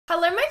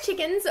Hello my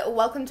chickens,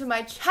 welcome to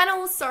my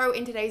channel. So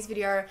in today's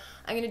video,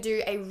 I'm going to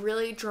do a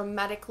really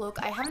dramatic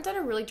look. I haven't done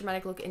a really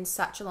dramatic look in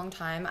such a long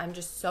time. I'm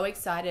just so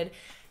excited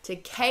to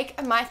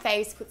cake my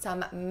face, put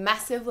some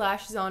massive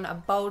lashes on, a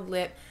bold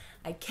lip.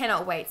 I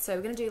cannot wait. So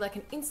we're going to do like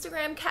an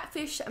Instagram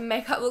catfish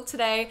makeup look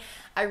today.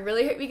 I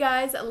really hope you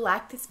guys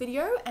like this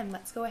video and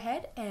let's go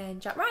ahead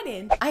and jump right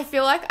in. I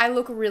feel like I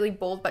look really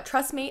bald, but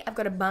trust me, I've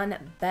got a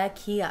bun back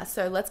here.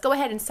 So let's go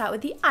ahead and start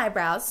with the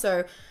eyebrows.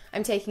 So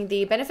I'm taking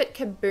the Benefit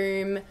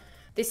Kaboom.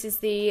 This is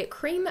the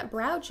cream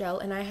brow gel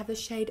and I have the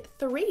shade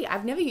 3.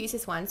 I've never used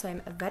this one, so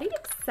I'm very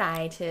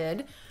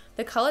excited.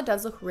 The color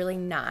does look really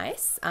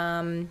nice.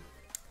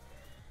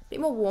 Bit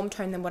more warm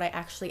tone than what I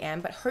actually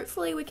am, but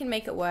hopefully we can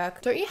make it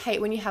work. Don't you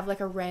hate when you have like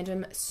a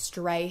random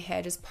stray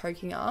hair just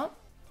poking up?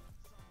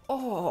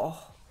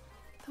 Oh,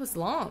 that was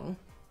long.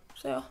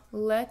 So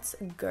let's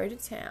go to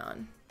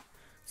town.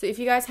 So if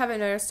you guys haven't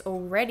noticed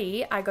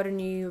already, I got a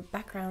new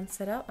background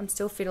set up. I'm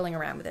still fiddling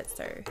around with it,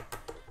 so I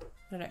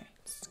don't know.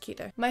 It's cute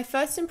though. My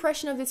first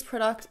impression of this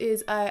product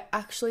is I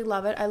actually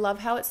love it. I love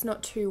how it's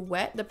not too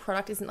wet. The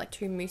product isn't like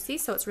too moussey,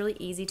 so it's really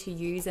easy to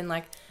use and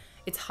like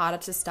it's harder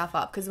to stuff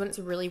up because when it's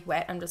really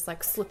wet, I'm just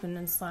like slipping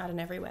and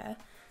sliding everywhere.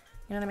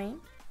 You know what I mean?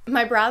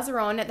 My brows are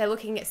on. They're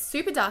looking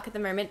super dark at the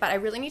moment, but I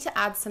really need to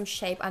add some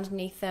shape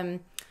underneath them.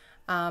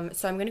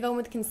 So I'm going to go in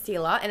with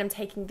concealer and I'm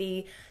taking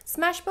the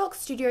Smashbox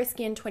Studio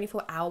Skin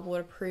 24-Hour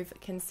Waterproof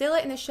Concealer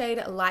in the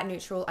shade Light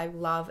Neutral. I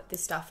love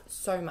this stuff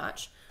so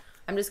much.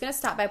 I'm just going to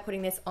start by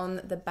putting this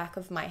on the back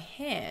of my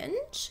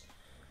hand.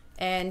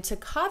 And to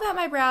carve out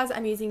my brows,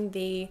 I'm using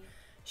the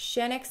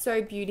Shani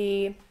So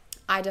Beauty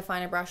eye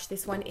definer brush.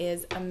 This one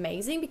is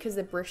amazing because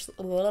the bristles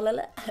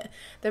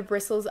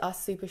are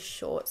super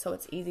short, so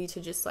it's easy to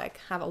just like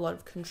have a lot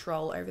of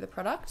control over the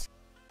product.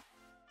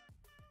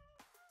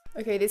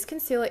 Okay, this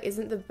concealer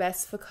isn't the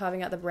best for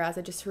carving out the brows,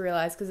 I just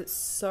realized, because it's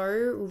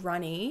so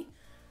runny.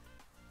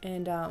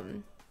 And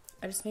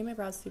I just made my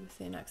brows super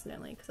thin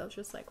accidentally because I was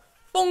just like,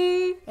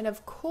 boom! And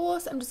of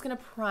course, I'm just going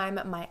to prime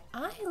my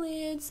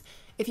eyelids.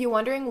 If you're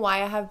wondering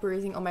why I have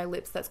bruising on my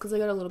lips, that's because I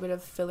got a little bit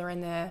of filler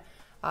in there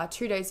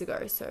 2 days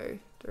ago, so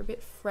they're a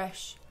bit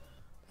fresh.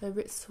 They're a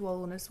bit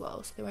swollen as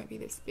well, so they won't be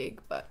this big,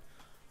 but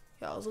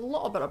yeah, there's a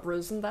lot of bit of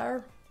bruising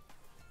there.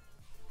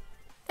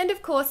 And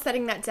of course,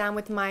 setting that down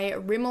with my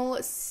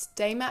Rimmel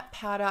Stay Matte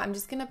Powder, I'm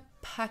just going to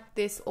pack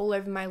this all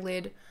over my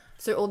lid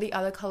so all the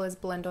other colors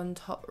blend on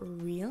top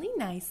really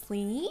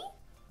nicely. Oh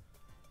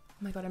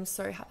my god, I'm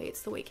so happy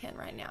it's the weekend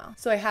right now.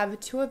 So I have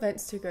 2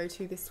 events to go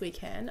to this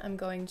weekend. I'm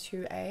going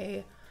to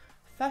a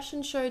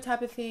fashion show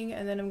type of thing,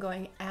 and then I'm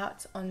going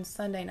out on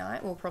Sunday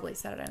night, well probably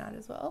Saturday night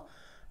as well,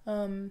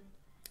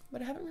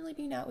 but I haven't really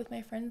been out with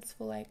my friends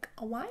for like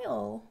a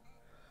while.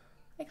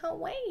 I can't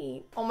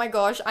wait. Oh my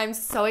gosh, I'm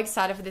so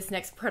excited for this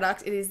next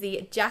product. It is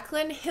the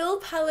Jaclyn Hill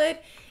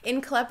palette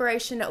in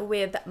collaboration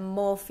with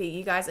Morphe.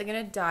 You guys are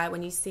gonna die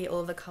when you see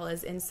all the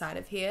colors inside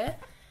of here.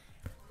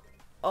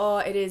 Oh,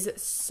 it is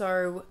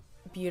so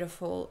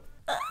beautiful.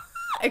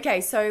 Okay,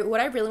 so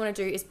what I really want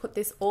to do is put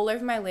this all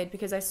over my lid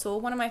because I saw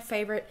one of my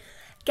favorite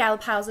gal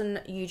pals on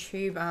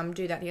YouTube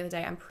do that the other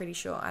day. I'm pretty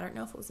sure. I don't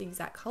know if it was the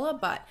exact color,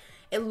 but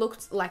it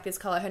looked like this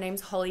color. Her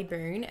name's Holly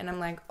Boone, and I'm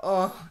like,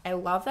 oh, I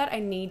love that. I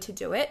need to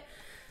do it.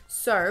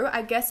 So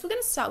I guess we're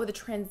going to start with a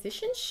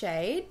transition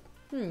shade.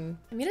 I'm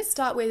going to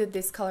start with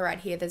this color right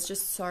here. There's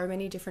just so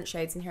many different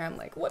shades in here. I'm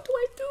like, what do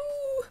I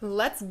do?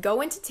 Let's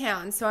go into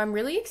town. So I'm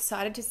really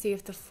excited to see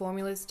if the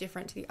formula is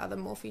different to the other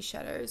Morphe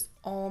shadows.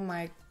 Oh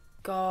my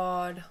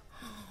god.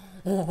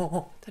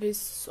 That is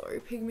so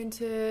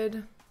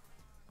pigmented.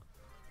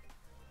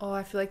 Oh,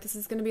 I feel like this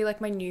is going to be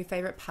like my new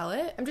favorite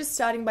palette. I'm just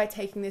starting by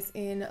taking this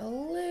in a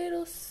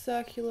little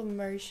circular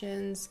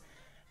motions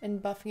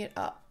and buffing it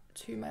up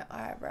to my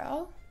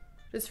eyebrow.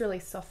 Just really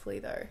softly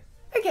though.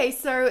 Okay,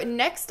 so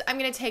next I'm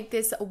going to take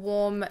this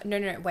warm,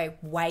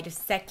 wait a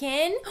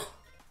second.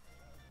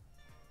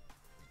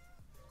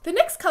 The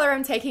next color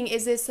I'm taking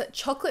is this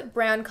chocolate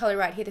brown color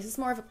right here. This is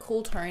more of a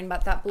cool tone,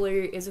 but that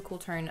blue is a cool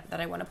tone that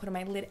I want to put on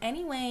my lid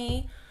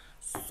anyway.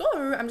 So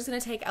I'm just going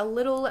to take a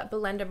little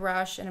blender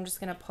brush and I'm just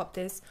going to pop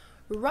this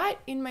right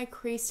in my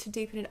crease to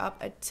deepen it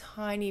up a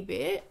tiny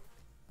bit.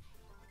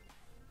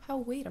 How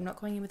weird, I'm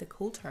not going in with a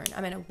cool tone.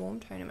 I'm in a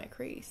warm tone in my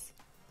crease.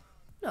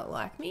 Not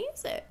like me,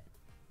 is it?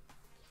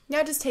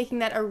 Now just taking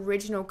that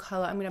original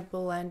color, I'm going to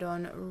blend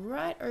on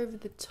right over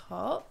the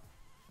top.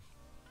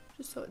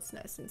 Just so it's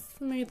nice and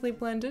smoothly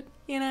blended,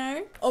 you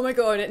know? Oh my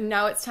god,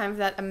 now it's time for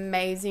that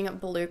amazing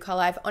blue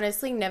color. I've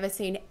honestly never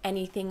seen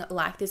anything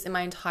like this in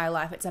my entire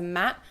life. It's a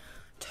matte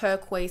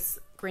turquoise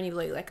greeny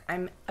blue. Like,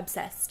 I'm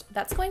obsessed.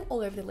 That's going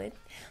all over the lid.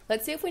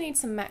 Let's see if we need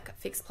some MAC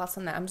Fix Plus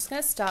on that. I'm just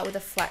going to start with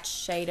a flat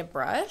shader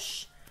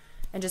brush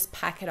and just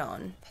pack it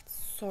on.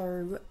 That's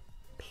so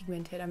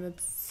pigmented. I'm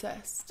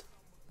obsessed.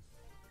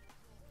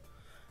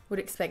 Would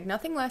expect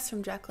nothing less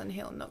from Jaclyn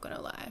Hill, I'm not gonna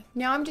lie.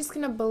 Now I'm just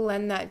gonna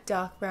blend that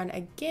dark brown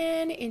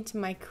again into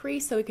my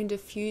crease so we can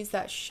diffuse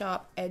that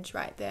sharp edge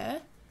right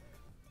there.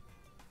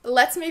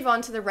 Let's move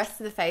on to the rest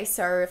of the face.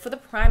 So for the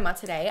primer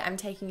today, I'm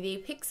taking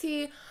the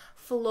Pixi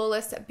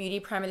Flawless Beauty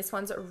Primer. This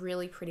one's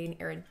really pretty and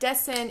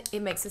iridescent.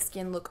 It makes the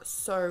skin look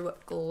so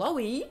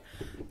glowy.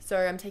 So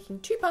I'm taking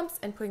 2 pumps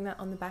and putting that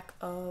on the back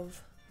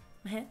of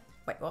my hand.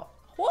 Wait, what?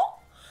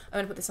 I'm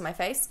gonna put this on my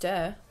face.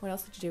 Duh. What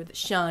else did you do with it?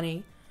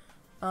 Shani.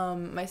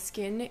 My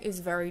skin is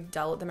very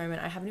dull at the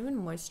moment. I haven't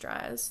even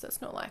moisturized.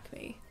 That's not like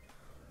me.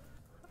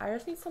 I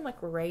just need some like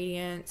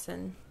radiance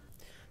and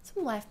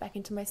some life back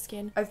into my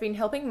skin. I've been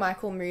helping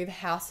Michael move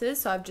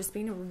houses, so I've just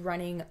been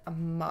running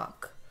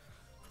amok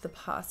for the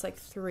past like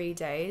 3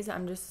 days.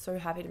 I'm just so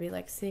happy to be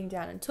like sitting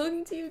down and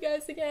talking to you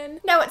guys again.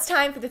 Now it's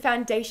time for the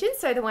foundation.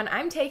 So the one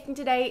I'm taking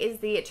today is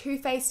the Too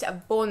Faced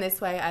Born This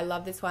Way. I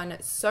love this one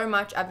so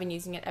much. I've been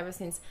using it ever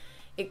since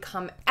it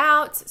come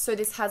out. So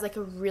this has like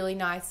a really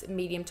nice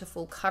medium to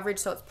full coverage,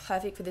 so it's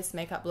perfect for this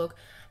makeup look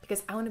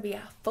because I want to be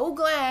a full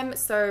glam.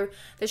 So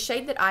the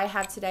shade that I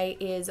have today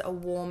is a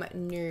warm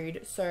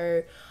nude,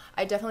 so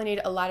I definitely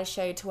need a lighter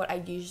shade to what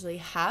I usually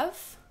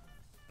have.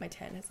 My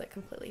tan has like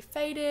completely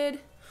faded.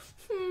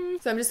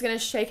 So I'm just going to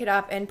shake it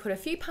up and put a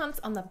few pumps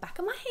on the back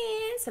of my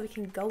hand so we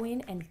can go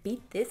in and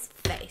beat this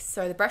face.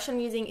 So the brush I'm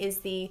using is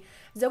the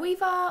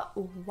Zoeva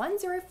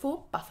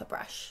 104 Buffer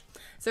Brush.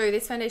 So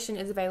this foundation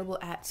is available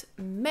at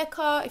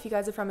Mecca if you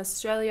guys are from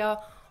Australia,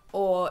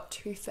 or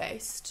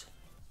toofaced.com.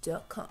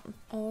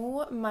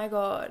 Oh my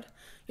god.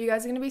 You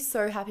guys are going to be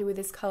so happy with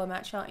this color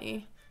match, aren't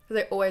you?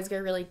 Because I always go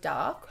really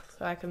dark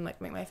so I can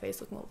like make my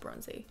face look more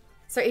bronzy.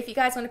 So if you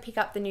guys want to pick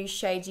up the new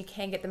shades, you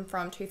can get them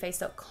from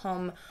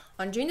toofaced.com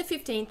on June the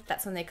 15th.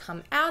 That's when they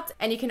come out.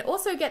 And you can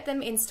also get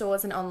them in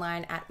stores and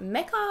online at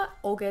Mecca,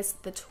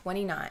 August the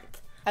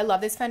 29th. I love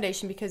this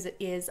foundation because it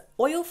is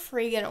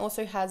oil-free and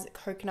also has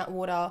coconut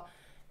water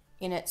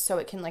in it, so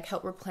it can like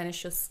help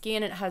replenish your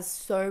skin. It has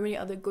so many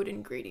other good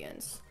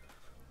ingredients,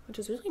 which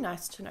is really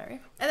nice to know.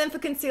 And then for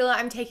concealer,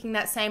 I'm taking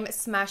that same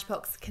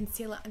Smashbox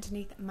concealer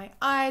underneath my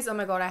eyes. Oh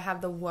my god, I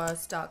have the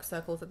worst dark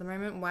circles at the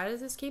moment. Why does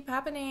this keep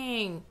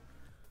happening?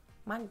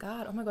 My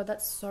god, oh my god,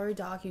 that's so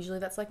dark. Usually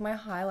that's like my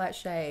highlight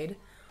shade.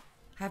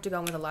 I have to go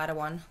in with a lighter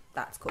one.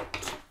 That's cool.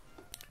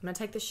 I'm gonna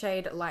take the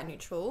shade Light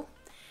Neutral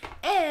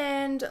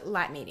and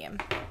Light Medium.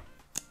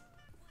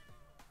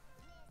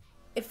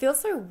 It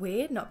feels so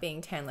weird not being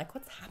tan. Like,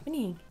 what's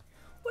happening?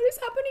 What is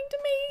happening to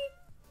me?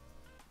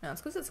 No, it's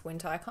because it's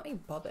winter. I can't be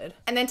bothered.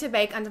 And then to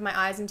bake under my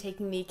eyes, I'm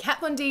taking the Kat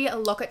Von D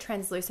Lock-It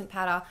Translucent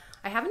Powder.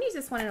 I haven't used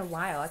this one in a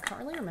while. I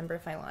can't really remember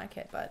if I like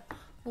it, but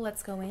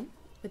let's go in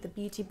with the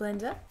beauty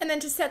blender. And then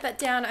to set that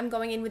down, I'm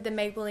going in with the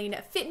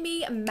Maybelline Fit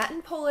Me Matte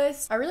and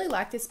Polish. I really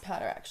like this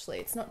powder actually.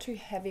 It's not too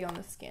heavy on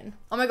the skin.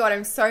 Oh my god,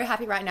 I'm so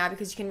happy right now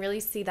because you can really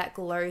see that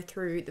glow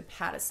through the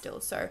powder still.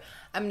 So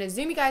I'm gonna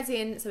zoom you guys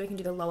in so we can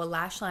do the lower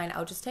lash line.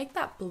 I'll just take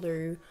that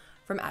blue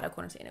from outer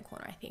corner to inner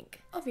corner, I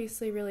think.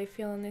 Obviously really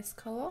feeling this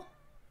color.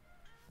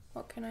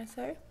 What can I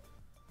say?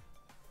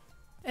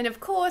 And of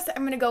course,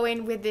 I'm gonna go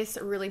in with this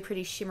really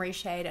pretty shimmery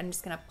shade. I'm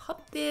just gonna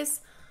pop this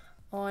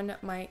on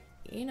my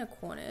inner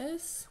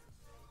corners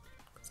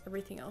because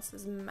everything else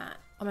is matte.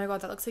 Oh my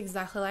god, that looks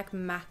exactly like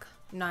MAC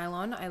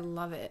nylon. I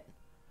love it.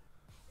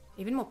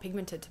 Even more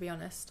pigmented, to be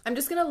honest. I'm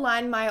just gonna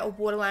line my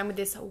waterline with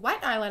this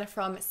white eyeliner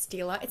from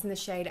Stila. It's in the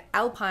shade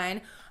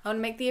Alpine. I want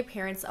to make the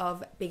appearance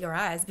of bigger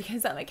eyes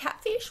because I'm a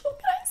catfish. What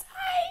can I say?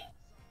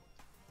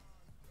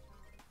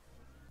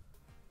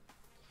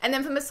 And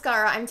then for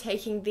mascara, I'm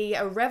taking the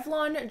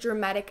Revlon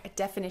Dramatic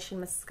Definition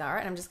Mascara,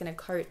 and I'm just gonna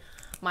coat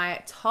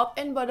my top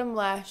and bottom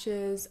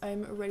lashes.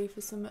 I'm ready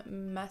for some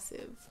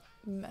massive,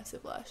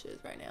 massive lashes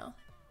right now.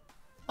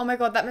 Oh my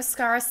god, that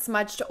mascara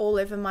smudged all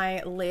over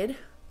my lid,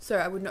 so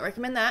I would not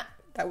recommend that.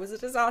 That was a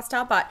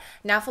disaster. But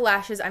now for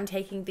lashes, I'm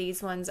taking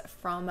these ones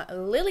from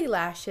Lily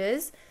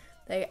Lashes.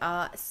 They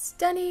are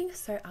stunning,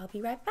 so I'll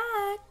be right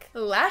back.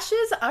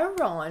 Lashes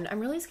are on. I'm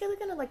really scared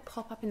they're gonna like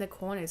pop up in the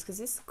corners because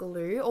this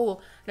glue,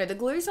 oh no, the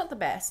glue's not the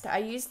best. I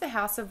used the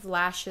House of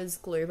Lashes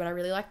glue, but I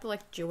really like the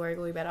like duo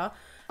glue better.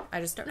 I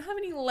just don't have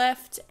any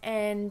left,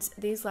 and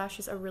these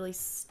lashes are really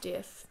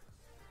stiff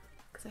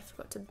because I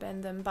forgot to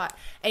bend them. But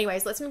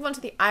anyways, let's move on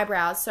to the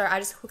eyebrows. So I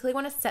just quickly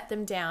want to set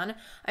them down.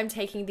 I'm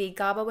taking the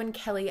Garbo &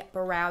 Kelly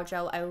Brow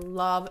Gel. I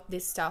love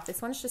this stuff.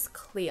 This one's just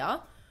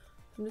clear.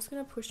 I'm just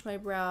going to push my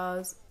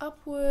brows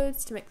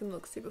upwards to make them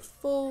look super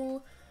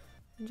full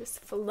and just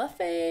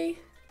fluffy.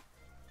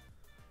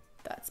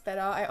 That's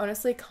better. I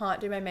honestly can't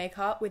do my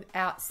makeup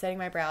without setting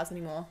my brows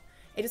anymore.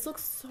 It just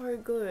looks so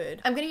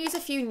good. I'm going to use a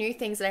few new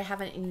things that I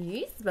haven't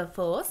used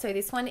before. So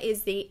this one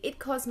is the It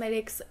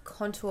Cosmetics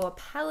Contour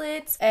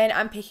Palette. And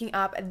I'm picking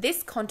up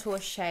this contour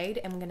shade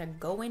and I'm going to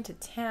go into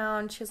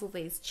town, chisel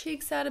these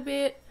cheeks out a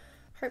bit.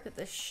 Hope that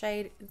the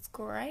shade is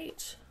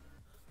great.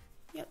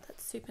 Yep,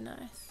 that's super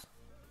nice.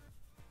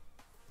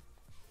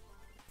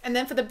 And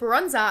then for the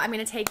bronzer, I'm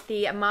going to take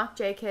the Marc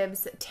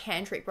Jacobs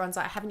Tantric Bronzer.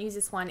 I haven't used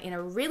this one in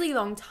a really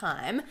long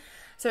time.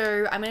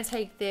 So I'm going to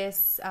take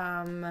this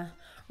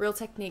Real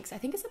Techniques, I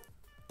think it's a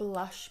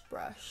blush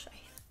brush, I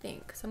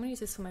think. So I'm going to use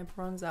this for my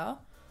bronzer.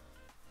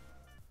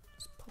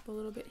 Just pop a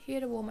little bit here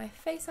to warm my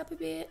face up a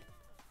bit.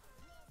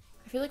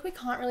 I feel like we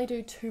can't really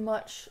do too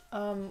much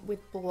with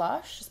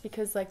blush just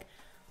because like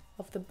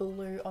of the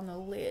blue on the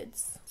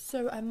lids.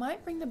 So I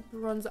might bring the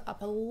bronzer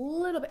up a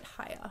little bit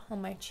higher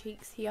on my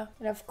cheeks here.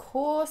 And of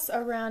course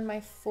around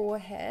my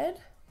forehead.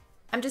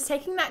 I'm just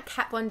taking that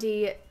Kat Von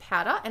D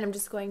powder and I'm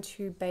just going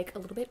to bake a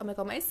little bit. Oh my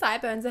god, my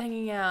sideburns are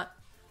hanging out.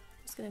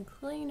 Just gonna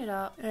clean it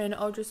up and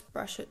I'll just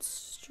brush it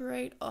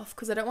straight off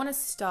because I don't want a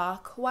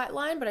stark white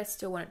line, but I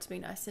still want it to be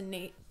nice and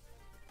neat.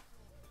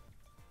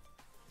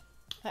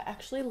 I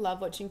actually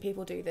love watching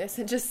people do this.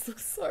 It just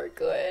looks so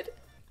good.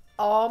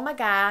 Oh my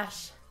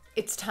gosh.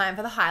 It's time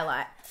for the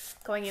highlight.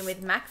 Going in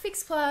with MAC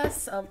Fix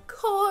Plus, of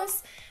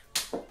course.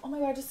 Oh my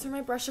god, I just threw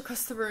my brush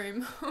across the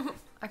room.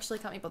 Actually,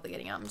 can't be bothered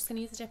getting out. I'm just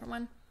gonna use a different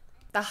one.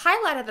 The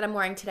highlighter that I'm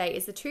wearing today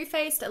is the Too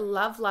Faced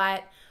Love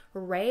Light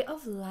Ray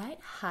of Light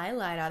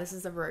highlighter. This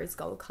is a rose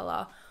gold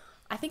color.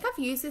 I think I've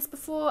used this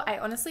before. I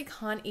honestly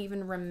can't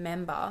even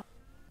remember.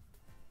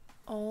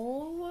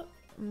 Oh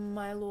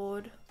my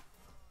lord.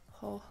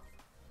 Oh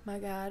my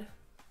god.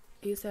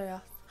 Are you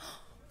serious?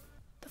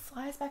 The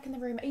fly is back in the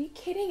room. Are you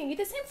kidding? Are you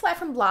the same fly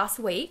from last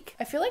week?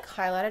 I feel like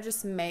highlighter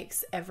just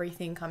makes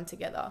everything come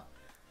together.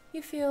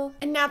 You feel?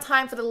 And now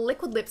time for the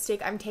liquid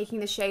lipstick. I'm taking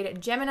the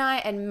shade Gemini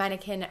and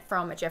Mannequin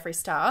from Jeffree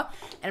Star.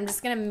 And I'm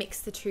just going to mix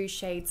the two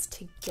shades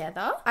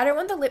together. I don't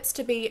want the lips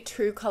to be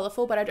too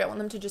colorful, but I don't want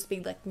them to just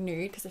be like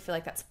nude because I feel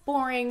like that's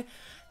boring.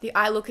 The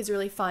eye look is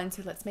really fun,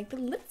 so let's make the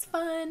lips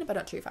fun, but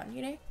not too fun,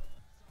 you know?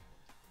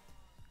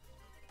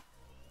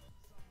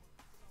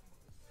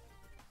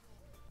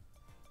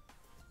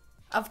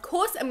 Of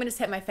course, I'm going to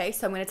set my face,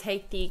 so I'm going to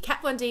take the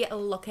Kat Von D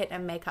Lock-It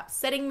and Makeup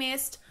Setting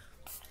Mist.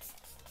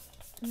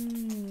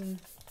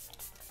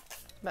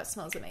 That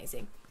smells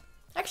amazing.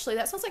 Actually,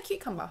 that smells like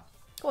cucumber.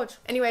 Gorge.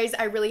 Anyways,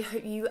 I really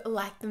hope you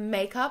like the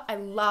makeup. I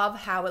love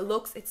how it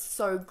looks. It's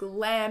so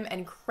glam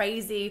and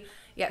crazy,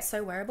 yet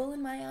so wearable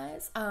in my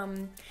eyes.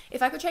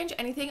 If I could change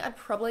anything, I'd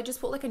probably just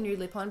put like a nude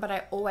lip on, but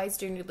I always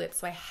do nude lips,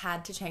 so I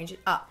had to change it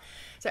up.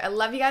 So I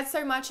love you guys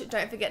so much.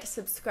 Don't forget to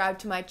subscribe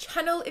to my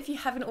channel if you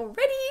haven't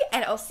already,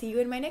 and I'll see you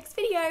in my next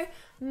video.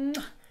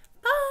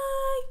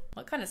 Bye!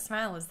 What kind of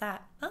smile is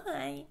that?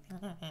 Bye!